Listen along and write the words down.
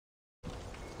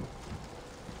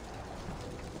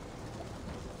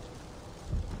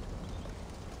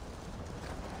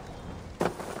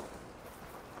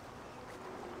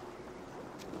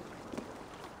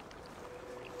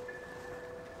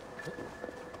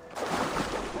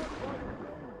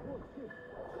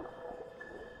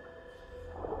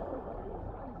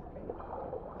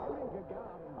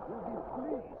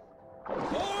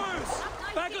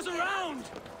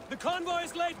convoy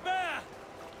is laid bare!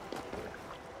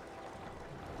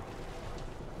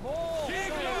 More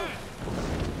sail!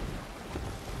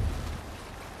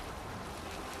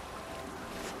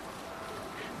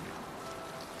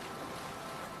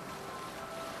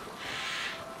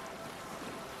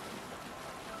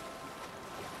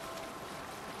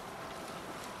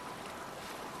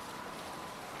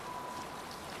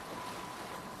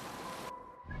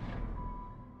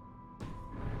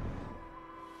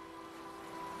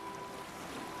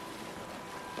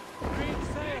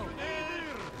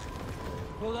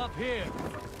 Pull up here.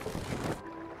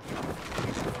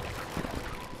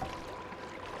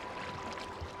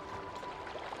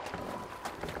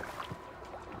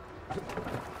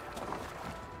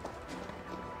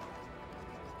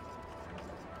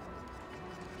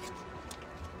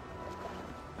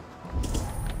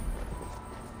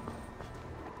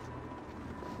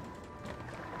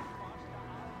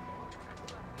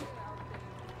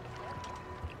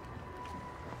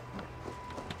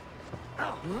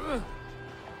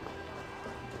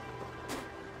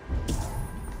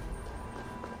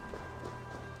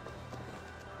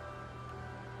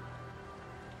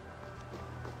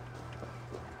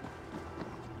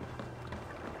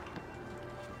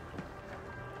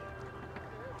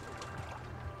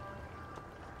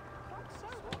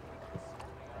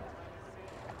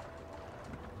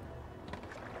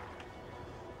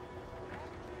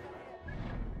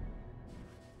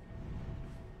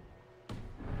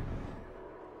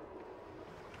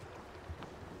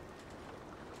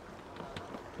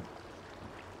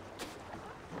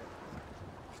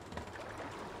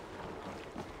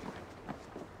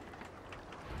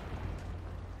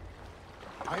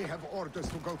 I have orders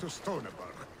to go to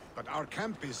Stoneberg, but our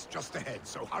camp is just ahead,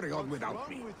 so hurry on without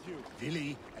me.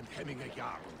 Willi and Hemminger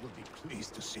Jarl will be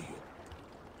pleased to see you.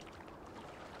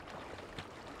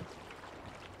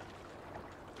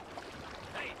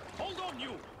 Hey, hold on,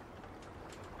 you!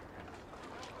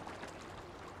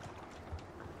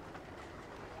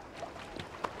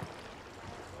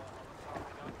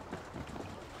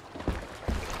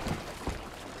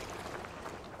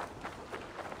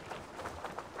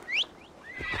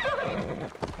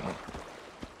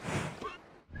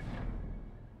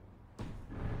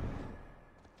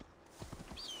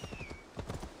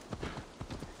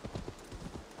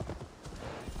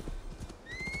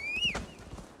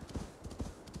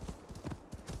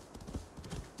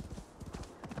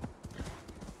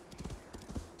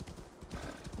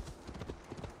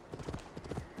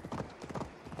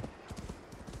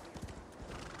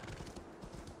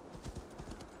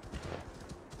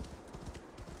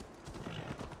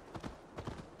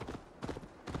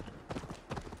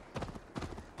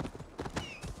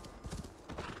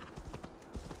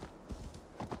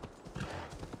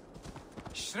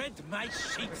 Shred my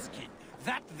sheepskin.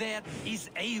 That there is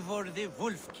Eivor the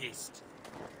wolf-kissed.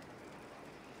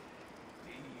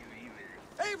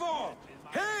 Eivor!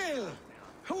 Hail!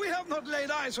 We have not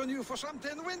laid eyes on you for some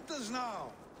 10 winters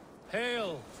now.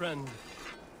 Hail, friend.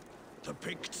 The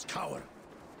Picts cower.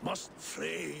 Must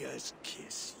Freya's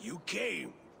kiss. You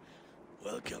came.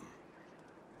 Welcome.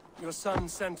 Your son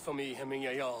sent for me,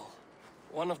 Hemminger Jarl.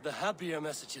 One of the happier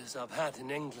messages I've had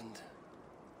in England.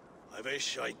 I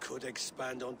wish I could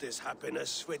expand on this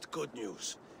happiness with good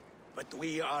news. But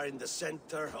we are in the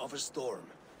center of a storm.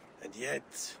 And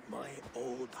yet, my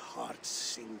old heart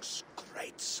sings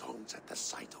great songs at the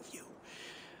sight of you.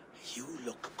 You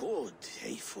look good,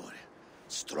 Eivor.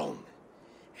 Strong,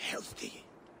 healthy.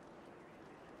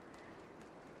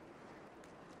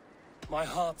 My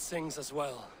heart sings as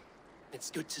well. It's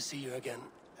good to see you again.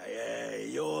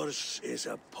 Yours is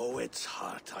a poet's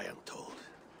heart, I am told.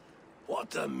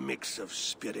 What a mix of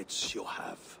spirits you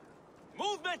have.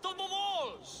 Movement on the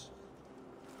walls!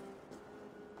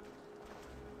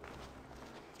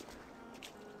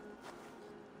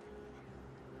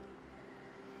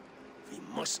 We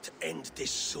must end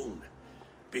this soon,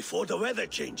 before the weather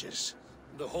changes.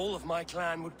 The whole of my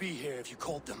clan would be here if you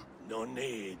called them. No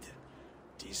need.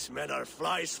 These men are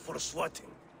flies for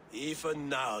swatting. Even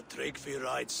now, Tryggvi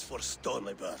rides for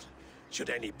Stoneberg, should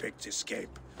any Picts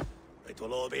escape. It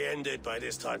will all be ended by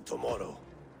this time tomorrow.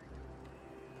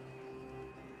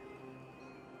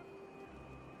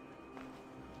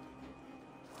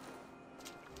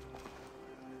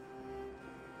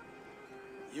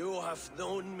 You have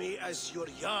known me as your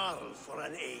Jarl for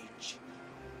an age.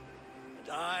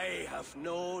 And I have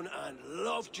known and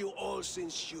loved you all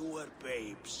since you were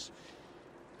babes.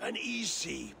 An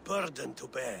easy burden to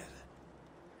bear.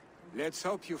 Let's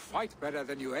hope you fight better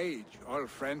than you age, old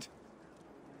friend.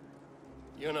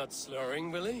 You're not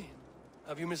slurring, Willie?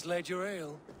 Have you mislaid your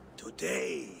ale?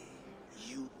 Today,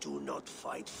 you do not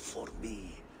fight for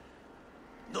me.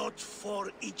 Not for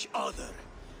each other.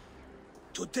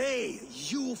 Today,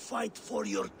 you fight for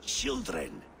your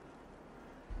children.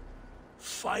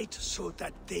 Fight so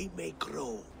that they may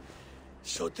grow.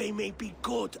 So they may be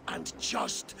good and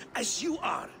just as you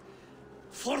are.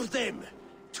 For them,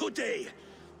 today,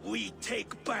 we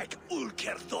take back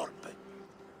Ulkerthorpe.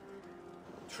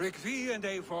 Tryggvi and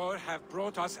Eivor have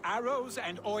brought us arrows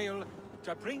and oil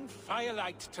to bring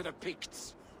firelight to the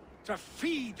Picts, to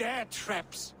feed their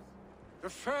traps. The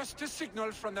first to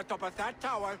signal from the top of that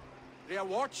tower, their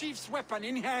war chief's weapon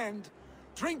in hand,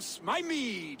 drinks my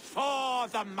mead for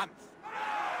the month.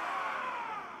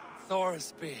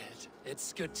 Thorsbeard,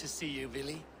 it's good to see you,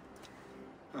 Billy.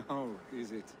 Oh,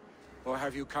 is it? Or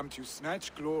have you come to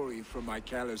snatch glory from my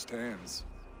calloused hands?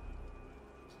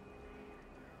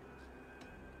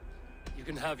 You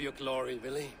can have your glory,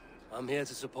 Billy. I'm here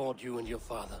to support you and your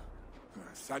father.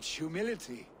 Such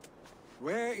humility.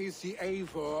 Where is the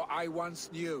Eivor I once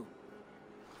knew?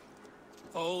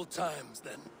 Old times,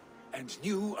 then. And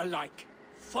new alike.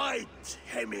 Fight,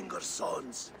 Hemminger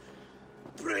sons.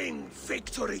 Bring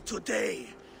victory today.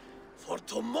 For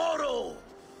tomorrow,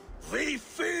 we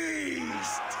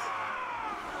feast!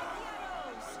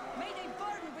 May they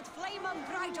burn with flame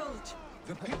unbridled!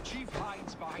 The pit chief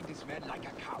hides behind his men like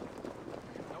a coward.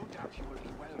 No doubt he will be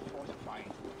well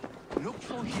fortified. Look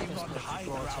for him on high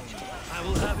ground. I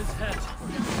will have his head.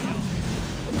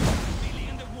 Billy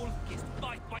and the wolf kissed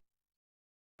fight by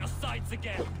our sides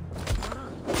again.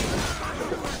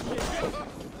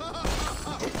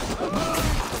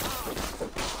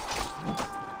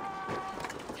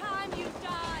 Time you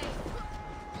die!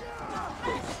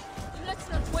 Let's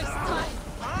not waste time!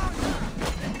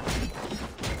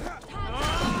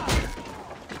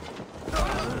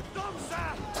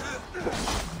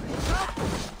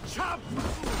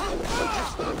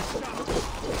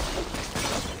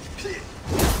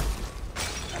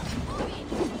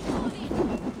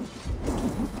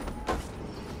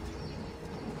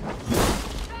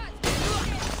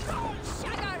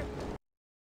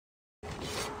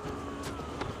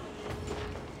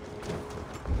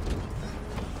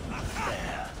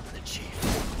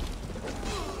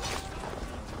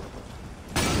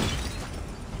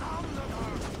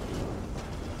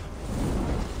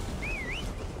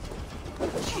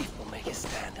 Chief will make his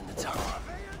stand in the tower.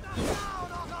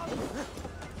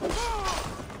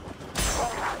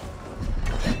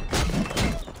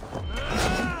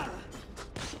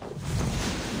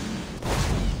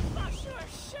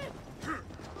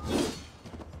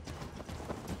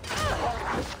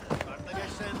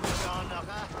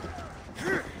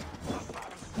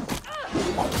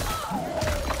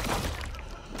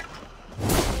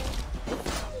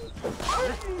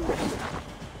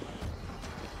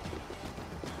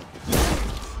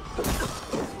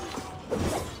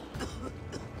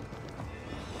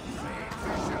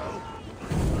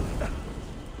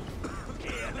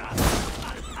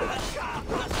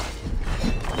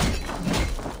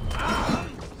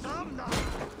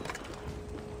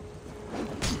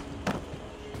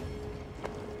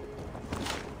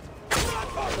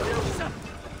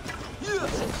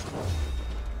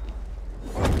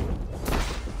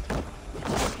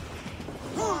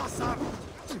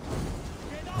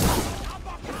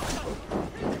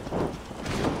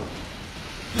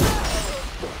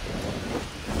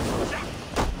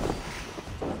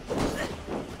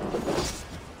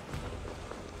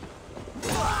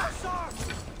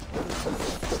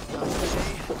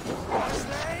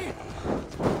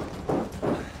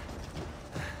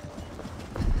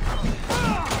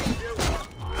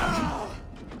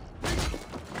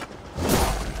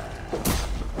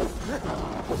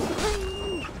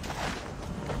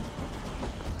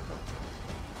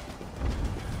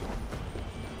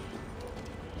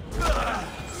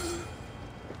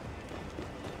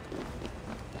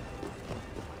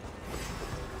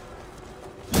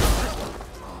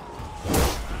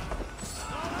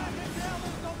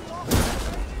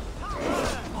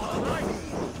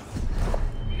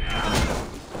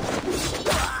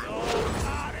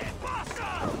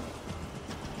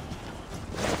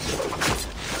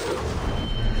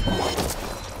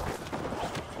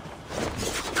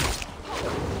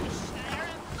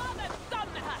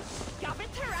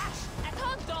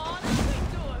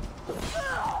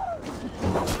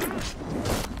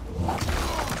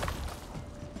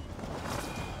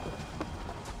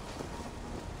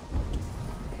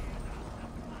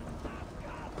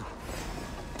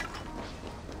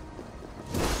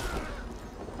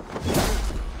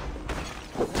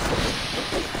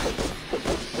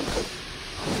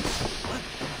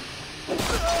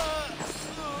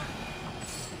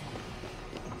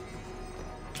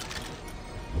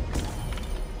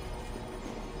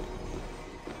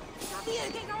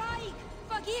 Hier gegen Reich!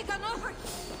 Vergier kan over!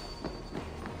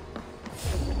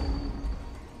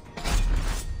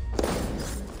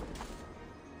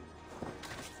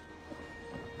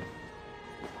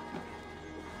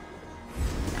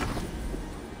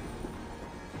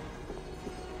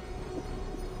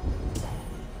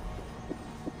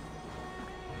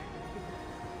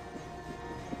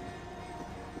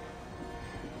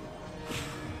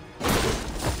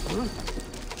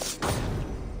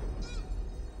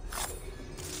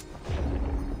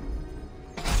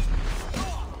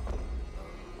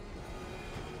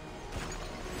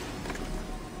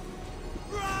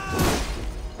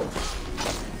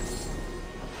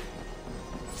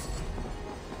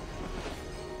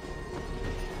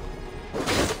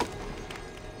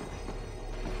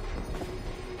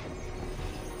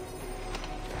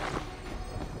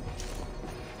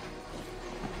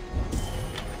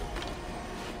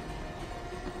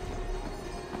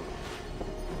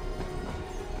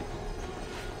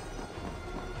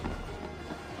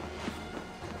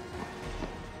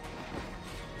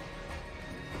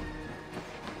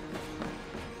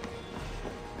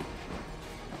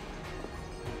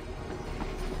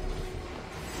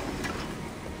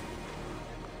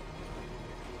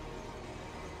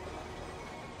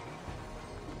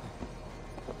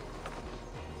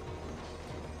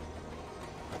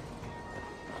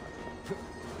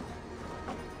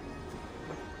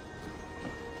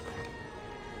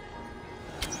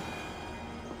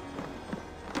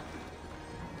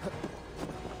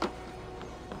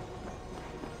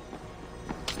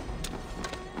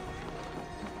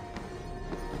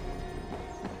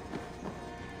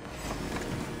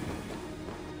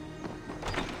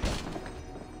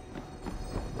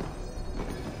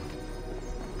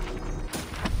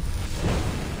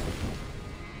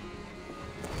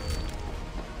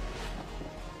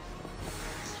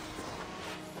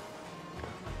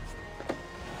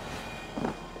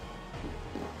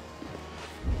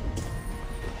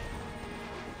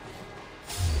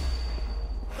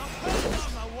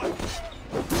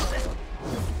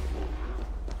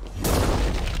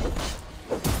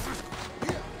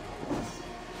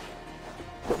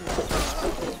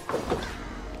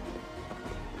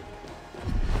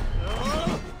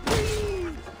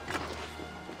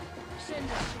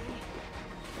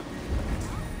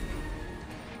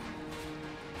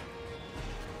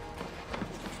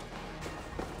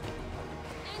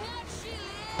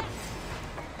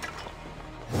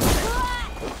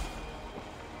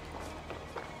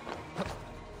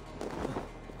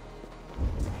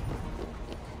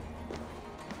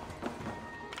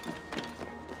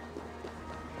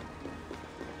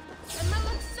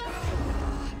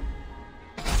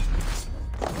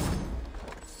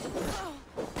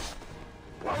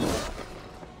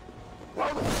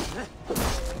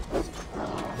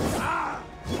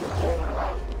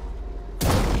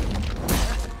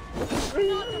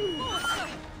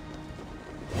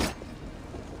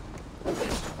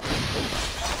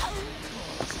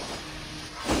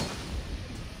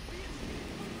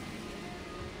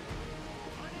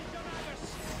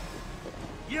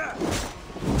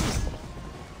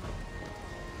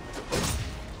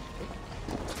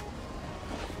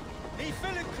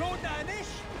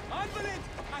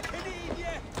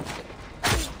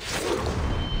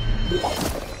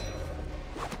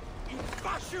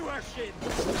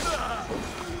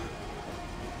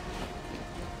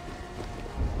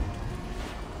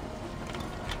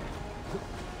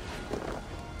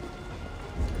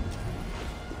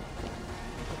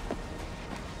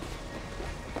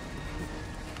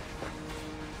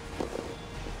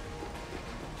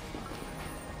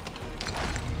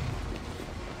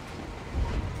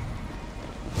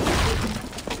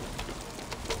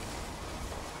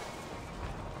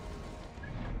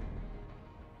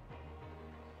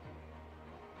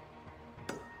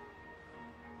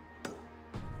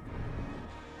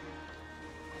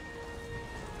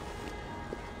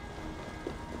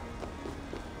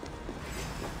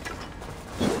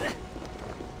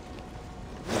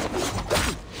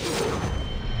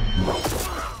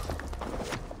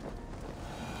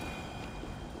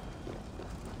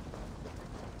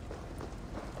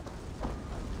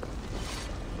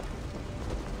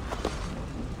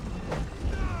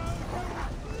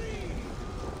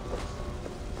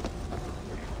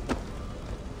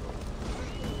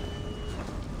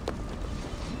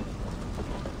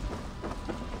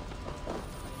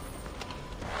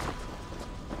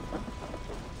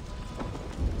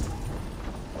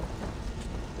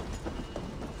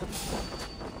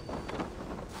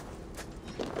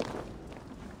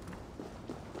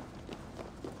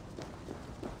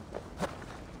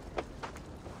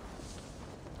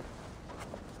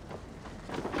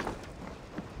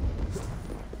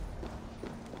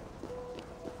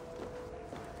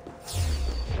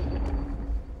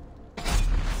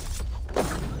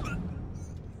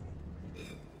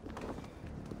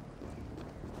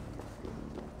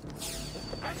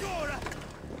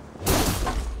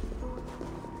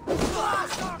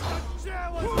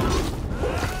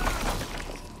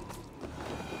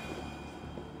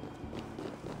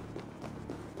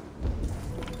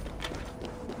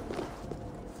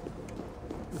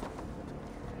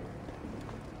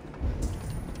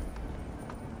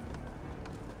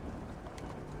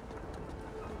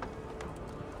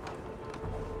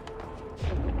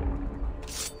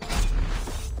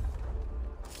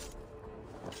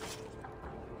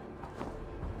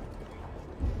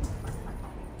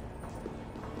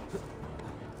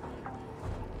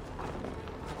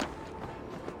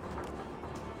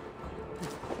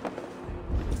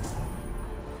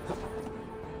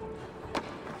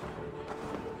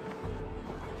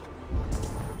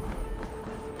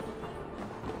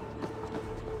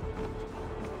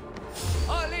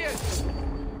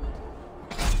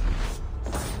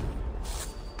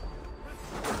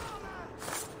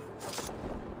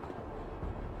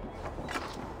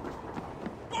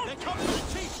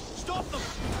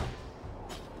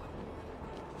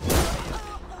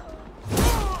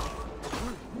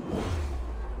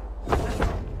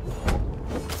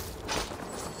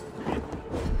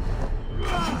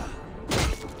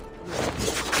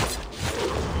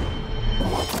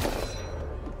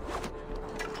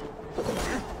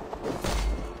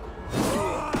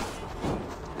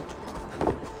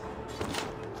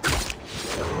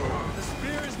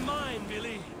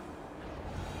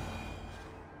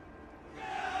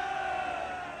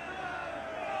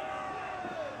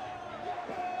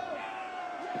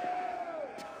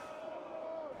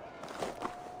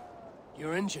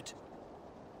 You're injured.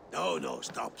 No,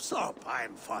 stop.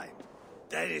 I'm fine.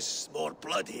 There is more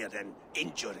blood here than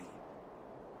injury.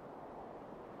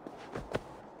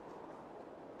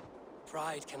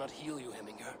 Pride cannot heal you,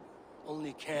 Hemminger.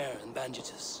 Only care and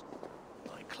bandages.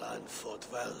 My clan fought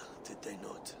well, did they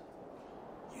not?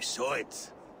 You saw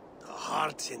it. The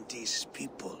heart in these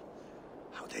people.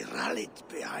 How they rallied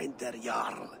behind their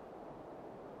Jarl.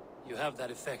 You have that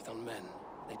effect on men.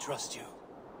 They trust you.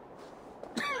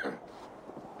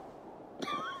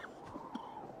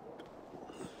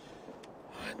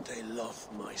 And they love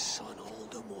my son all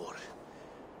the more.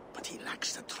 But he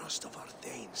lacks the trust of our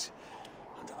Danes.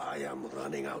 And I am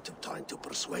running out of time to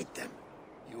persuade them.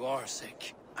 You are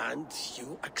sick. And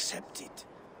you accept it.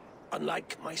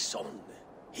 Unlike my son,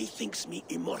 he thinks me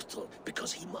immortal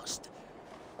because he must.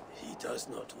 He does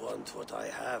not want what I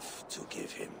have to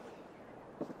give him.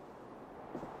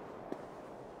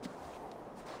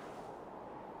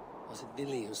 Was it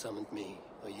Billy who summoned me,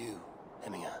 or you,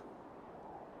 Hemminger?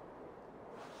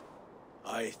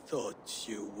 I thought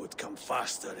you would come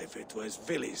faster if it was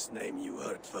Villy's name you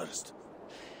heard first.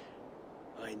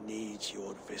 I need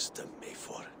your wisdom,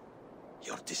 Mayfor.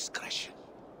 Your discretion.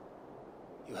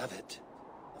 You have it,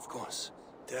 of course.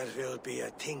 There will be a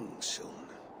thing soon,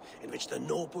 in which the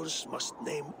nobles must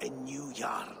name a new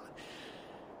Jarl.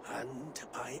 And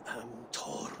I am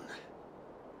torn.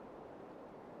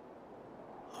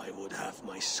 I would have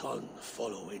my son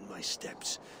follow in my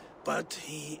steps, but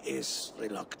he is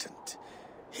reluctant.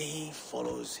 He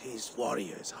follows his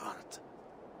warrior's heart.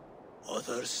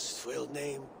 Others will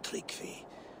name Tryggvi,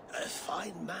 a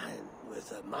fine man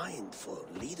with a mind for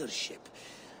leadership.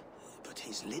 But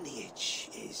his lineage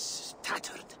is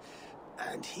tattered,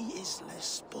 and he is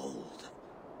less bold.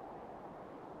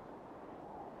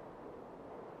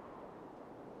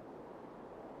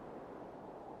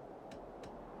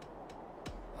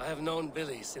 I have known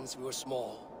Billy since we were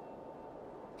small.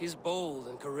 He's bold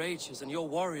and courageous, and your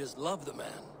warriors love the man.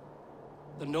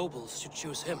 The nobles should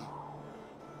choose him.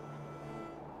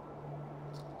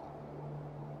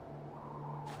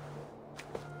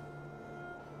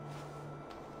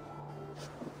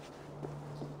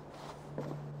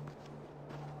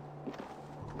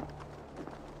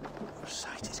 Your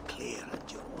sight is clear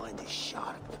and your mind is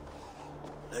sharp.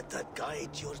 Let that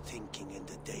guide your thinking in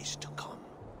the days to come.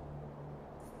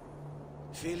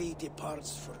 Vili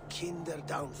departs for Kinder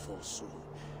downfall soon.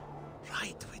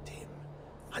 Ride with him,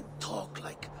 and talk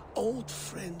like old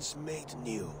friends made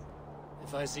new.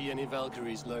 If I see any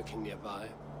Valkyries lurking nearby,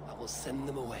 I will send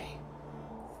them away.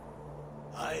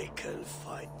 I can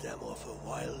fight them off a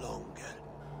while longer.